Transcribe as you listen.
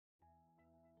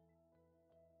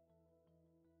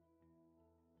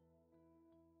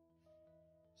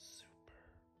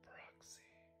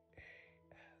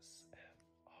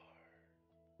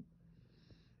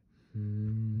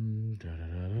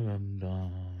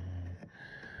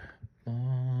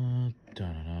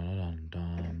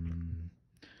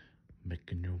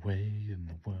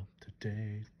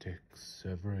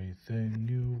everything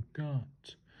you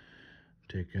got.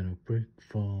 Taking a break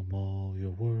from all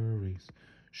your worries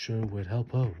sure would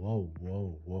help. Oh, whoa,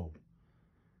 whoa, whoa.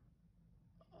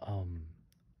 Um,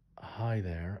 Hi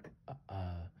there.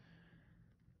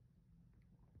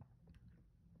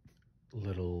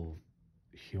 Little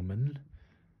human.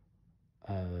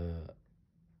 Uh,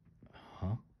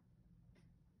 huh?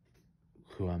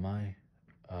 Who am I?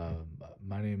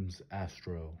 My name's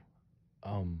Astro.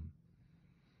 Um,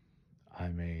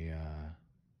 I'm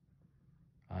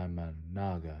a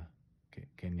naga.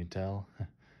 Can you tell?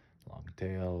 Long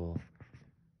tail.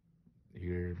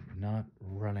 You're not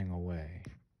running away.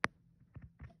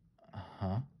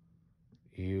 Huh?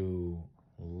 You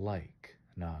like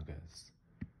nagas.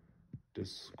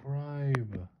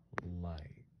 Describe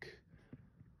like.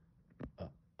 Uh,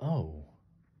 oh,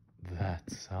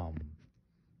 that's,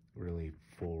 really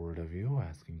forward of you,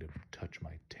 asking to touch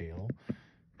my tail.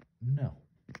 No,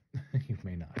 you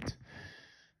may not.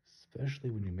 Especially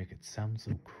when you make it sound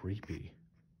so creepy.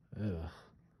 Ugh.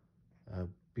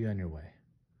 Be on your way.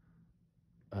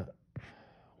 Uh,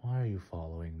 why are you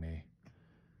following me?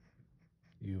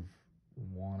 You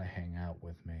want to hang out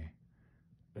with me.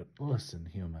 Listen,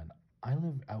 human, I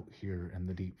live out here in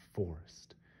the deep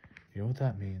forest. You know what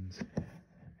that means?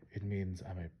 It means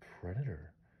I'm a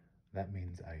predator. That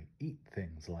means I eat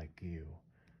things like you.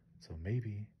 So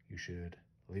maybe you should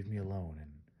leave me alone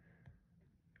and,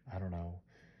 I don't know,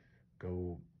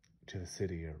 go to the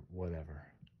city or whatever.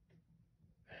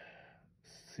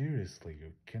 Seriously,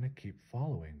 you're gonna keep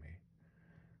following me.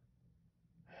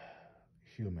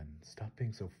 Human, stop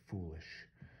being so foolish.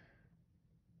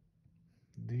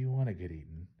 Do you want to get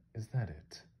eaten? Is that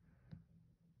it?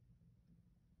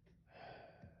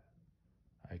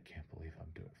 I can't believe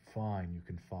I'm doing it. Fine, you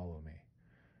can follow me.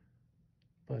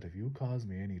 But if you cause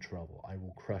me any trouble, I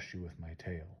will crush you with my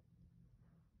tail.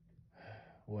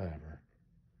 Whatever.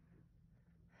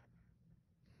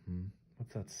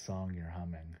 What's that song you're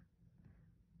humming?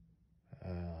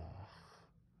 It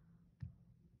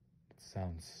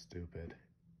sounds stupid.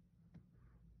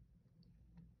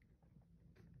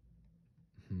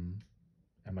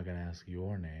 Am I gonna ask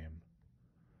your name?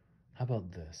 How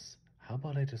about this? How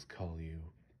about I just call you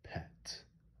Pet?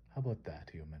 How about that,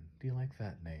 human? Do you like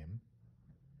that name?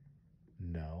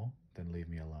 No? Then leave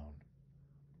me alone.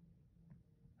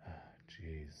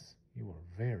 Jeez, you are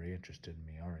very interested in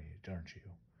me, aren't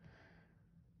you?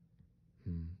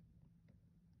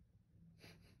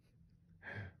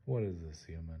 What is this,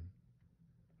 human?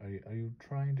 Are you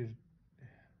trying to...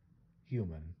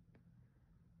 Human?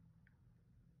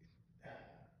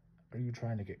 Are you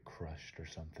trying to get crushed or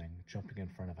something? Jumping in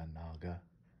front of a naga?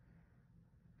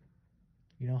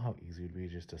 You know how easy it would be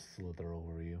just to slither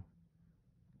over you?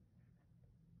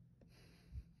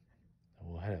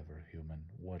 Whatever, human.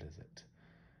 What is it?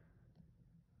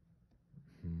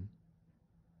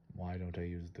 Why don't I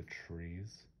use the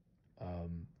trees?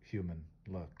 Human,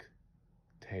 look.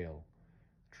 Tail.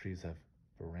 Trees have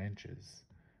branches.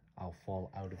 I'll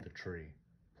fall out of the tree.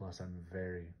 Plus, I'm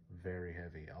very, very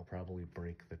heavy. I'll probably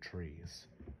break the trees.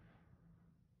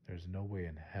 There's no way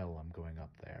in hell I'm going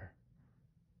up there.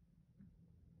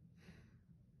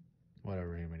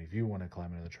 Whatever, human. If you want to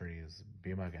climb into the trees,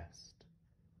 be my guest.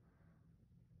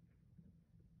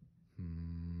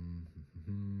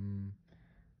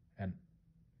 And,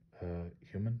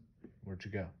 human, where'd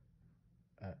you go?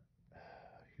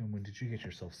 Human, did you get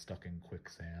yourself stuck in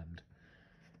quicksand?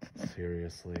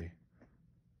 Seriously?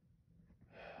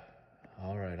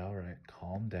 Alright,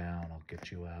 calm down, I'll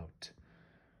get you out.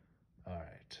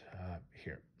 Alright,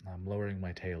 here, I'm lowering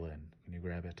my tail in. Can you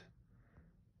grab it?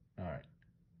 Alright,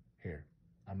 here,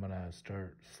 I'm gonna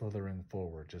start slithering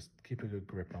forward. Just keep a good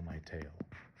grip on my tail.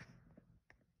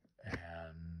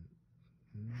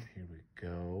 And here we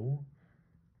go.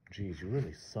 Geez, you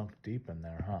really sunk deep in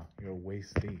there, huh? You're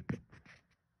waist deep.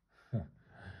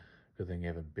 Good thing you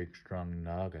have a big, strong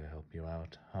naga to help you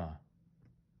out, huh?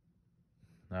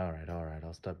 Alright,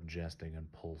 I'll stop jesting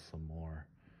and pull some more.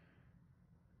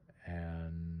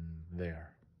 And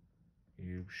there.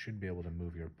 You should be able to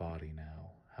move your body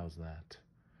now. How's that?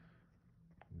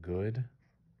 Good?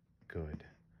 Good.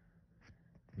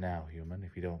 Now, human,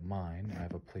 if you don't mind, I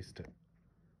have a place to...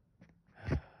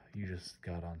 You just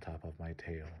got on top of my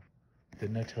tail.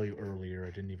 Didn't I tell you earlier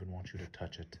I didn't even want you to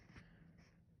touch it?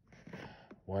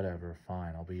 Whatever,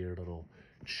 fine. I'll be your little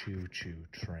choo-choo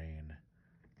train.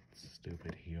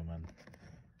 Stupid human.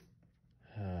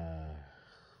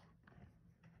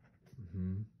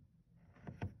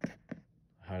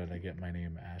 How did I get my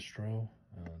name Astro?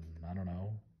 I don't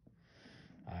know.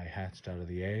 I hatched out of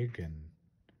the egg, and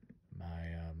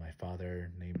my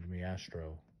father named me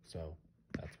Astro. So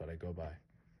That's what I go by.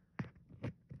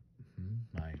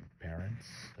 My parents,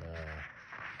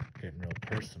 getting real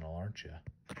personal, aren't you?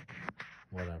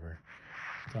 Whatever.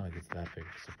 It's not like it's that big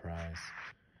of a surprise.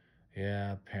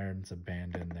 Yeah, parents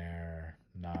abandon their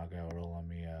naga or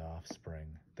lamia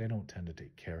offspring. They don't tend to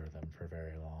take care of them for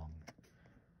very long.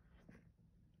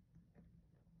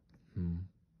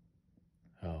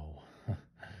 Oh.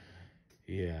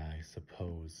 Yeah, I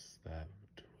suppose that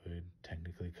would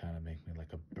technically kind of make me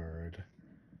like a bird.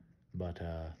 But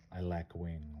I lack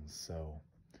wings, so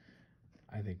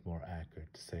I think more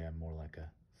accurate to say I'm more like a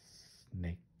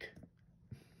snake.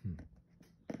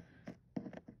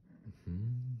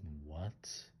 What?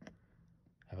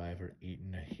 Have I ever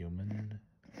eaten a human?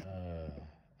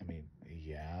 I mean,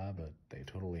 yeah, but they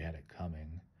totally had it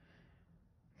coming.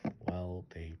 Well,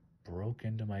 they broke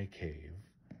into my cave,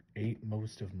 ate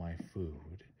most of my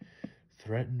food,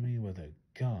 threatened me with a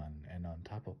gun, and on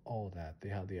top of all that, they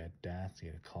had the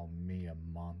audacity to call me a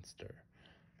monster.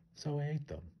 So I ate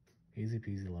them. Easy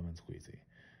peasy lemon squeezy.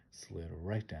 Slid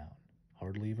right down.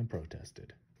 Hardly even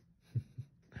protested.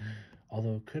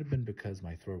 Although it could have been because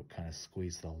my throat kind of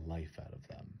squeezed the life out of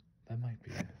them. That might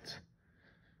be it.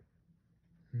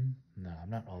 No, I'm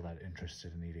not all that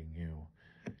interested in eating you.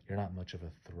 You're not much of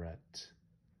a threat.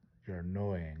 You're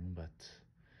annoying, but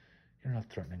you're not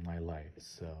threatening my life,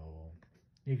 so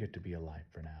you get to be alive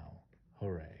for now.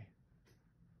 Hooray.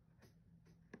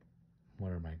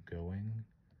 Where am I going?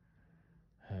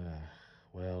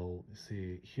 Well,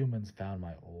 see, humans found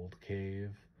my old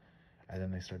cave, and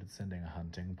then they started sending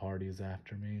hunting parties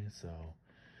after me, so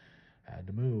I had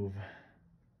to move.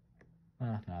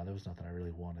 Nah, there was nothing I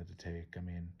really wanted to take. I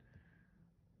mean,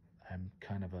 I'm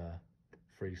kind of a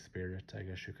free spirit, I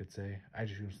guess you could say. I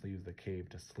just usually use the cave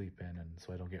to sleep in, and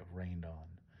so I don't get rained on.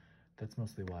 That's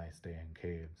mostly why I stay in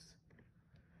caves.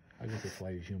 I guess that's why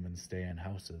you humans stay in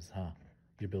houses, huh?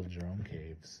 You build your own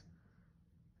caves.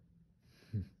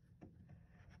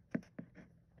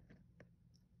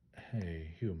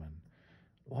 Hey, human.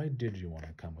 Why did you want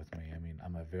to come with me? I mean,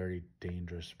 I'm a very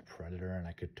dangerous predator and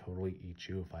I could totally eat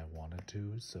you if I wanted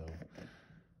to, so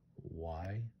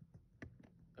why?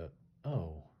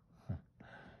 Oh.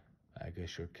 I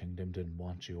guess your kingdom didn't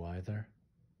want you either.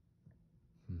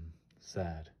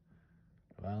 Sad.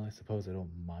 Well, I suppose I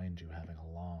don't mind you having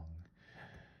along.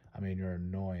 I mean, you're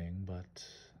annoying, but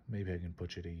maybe I can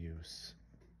put you to use.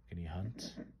 Can you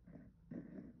hunt?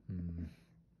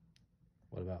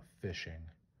 What about fishing?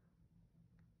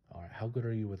 Alright, how good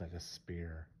are you with like a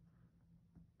spear?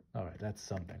 Alright, that's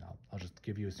something. I'll just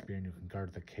give you a spear and you can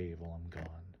guard the cave while I'm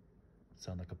gone.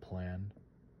 Sound like a plan?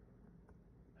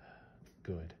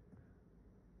 Good.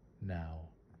 Now,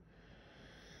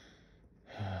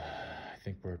 I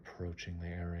think we're approaching the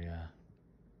area.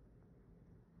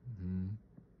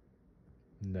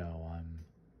 No,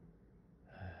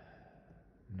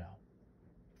 no.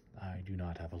 I do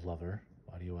not have a lover.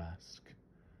 Why do you ask?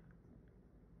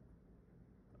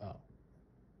 Oh,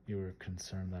 you were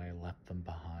concerned that I left them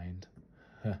behind?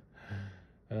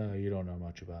 You don't know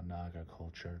much about Naga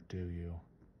culture, do you?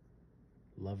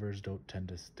 Lovers don't tend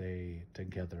to stay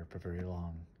together for very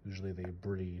long. Usually they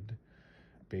breed,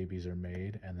 babies are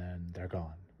made, and then they're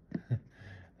gone.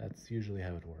 That's usually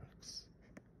how it works.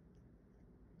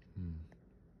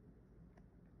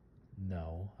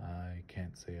 No, I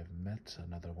can't say I've met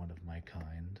another one of my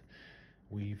kind.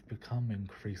 We've become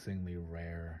increasingly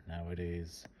rare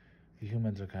nowadays. The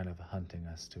humans are kind of hunting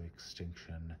us to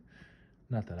extinction.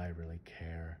 Not that I really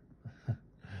care.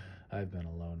 I've been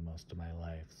alone most of my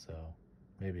life, so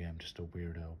maybe I'm just a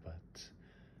weirdo, but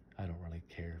I don't really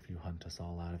care if you hunt us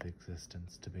all out of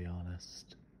existence, to be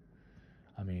honest.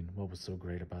 I mean, what was so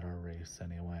great about our race,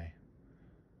 anyway?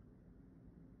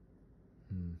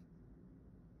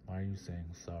 Why are you saying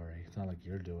sorry? It's not like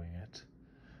you're doing it.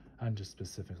 I'm just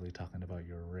specifically talking about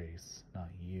your race, not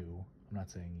you. I'm not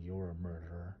saying you're a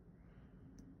murderer.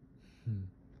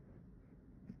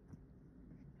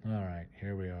 Alright,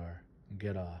 here we are.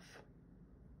 Get off.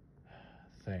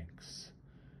 Thanks.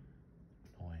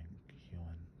 Annoying,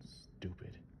 human,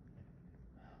 stupid.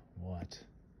 What?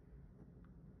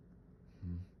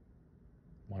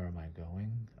 Where am I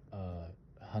going?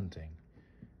 Hunting.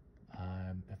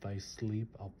 If I sleep,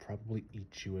 I'll probably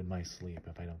eat you in my sleep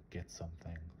if I don't get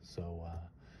something. So,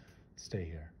 stay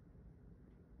here.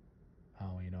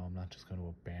 Oh, I'm not just going to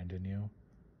abandon you.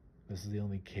 This is the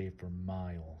only cave for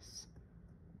miles.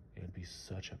 It'd be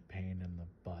such a pain in the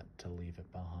butt to leave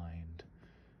it behind.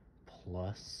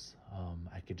 Plus,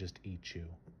 I could just eat you,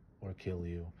 or kill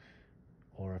you,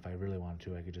 or if I really wanted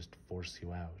to, I could just force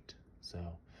you out. So,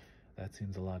 that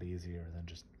seems a lot easier than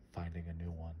just finding a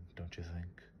new one, don't you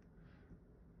think?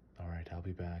 Alright, I'll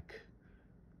be back.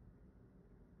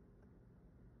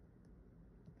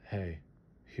 Hey,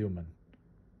 human.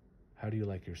 How do you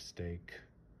like your steak?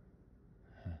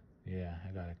 Huh, yeah,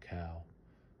 I got a cow.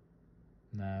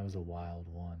 Nah, it was a wild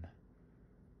one.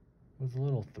 It was a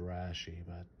little thrashy,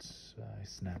 but I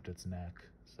snapped its neck,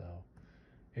 so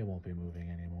it won't be moving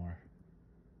anymore.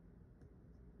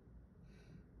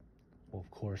 Well, of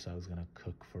course I was gonna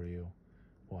cook for you.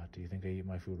 What, do you think I eat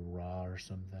my food raw or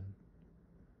something?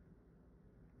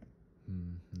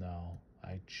 No,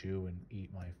 I chew and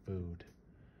eat my food.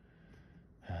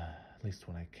 At least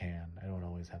when I can. I don't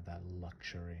always have that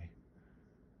luxury.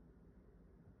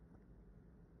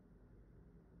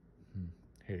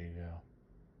 Here you go.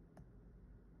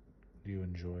 Do you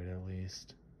enjoy it at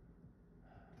least?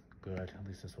 Good. At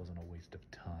least this wasn't a waste of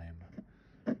time.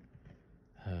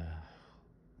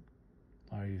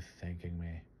 Why are you thanking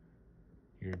me?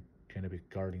 You're gonna be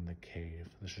guarding the cave.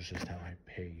 This is just how I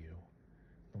pay you.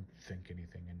 Don't think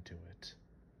anything into it.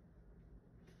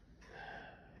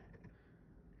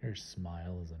 Your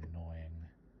smile is annoying.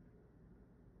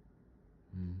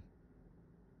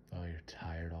 Oh, you're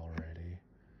tired already?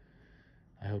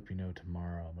 I hope you know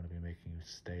tomorrow I'm going to be making you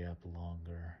stay up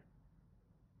longer.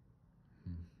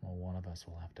 Well, one of us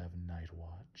will have to have night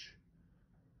watch.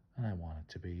 And I want it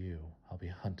to be you. I'll be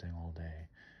hunting all day,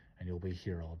 and you'll be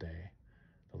here all day.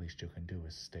 The least you can do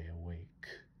is stay awake.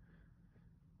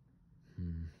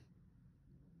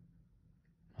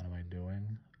 What am I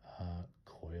doing?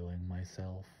 Coiling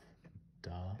myself.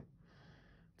 Duh.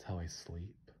 That's how I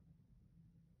sleep.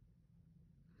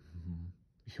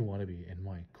 You want to be in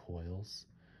my coils?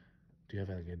 Do you have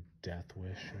like a death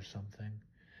wish or something?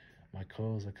 My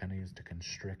coils are kind of used to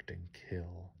constrict and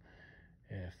kill.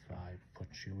 If I put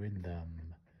you in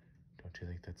them, don't you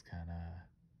think that's kind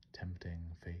of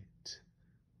tempting fate?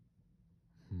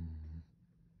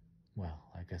 Well,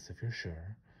 I guess if you're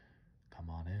sure, come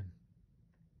on in.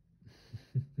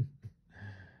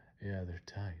 Yeah, they're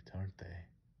tight, aren't they?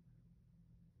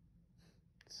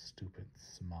 Stupid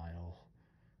smile.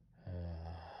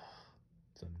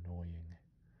 It's annoying.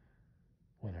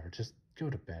 Whatever, just go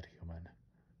to bed, human.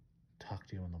 Talk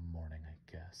to you in the morning,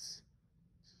 I guess.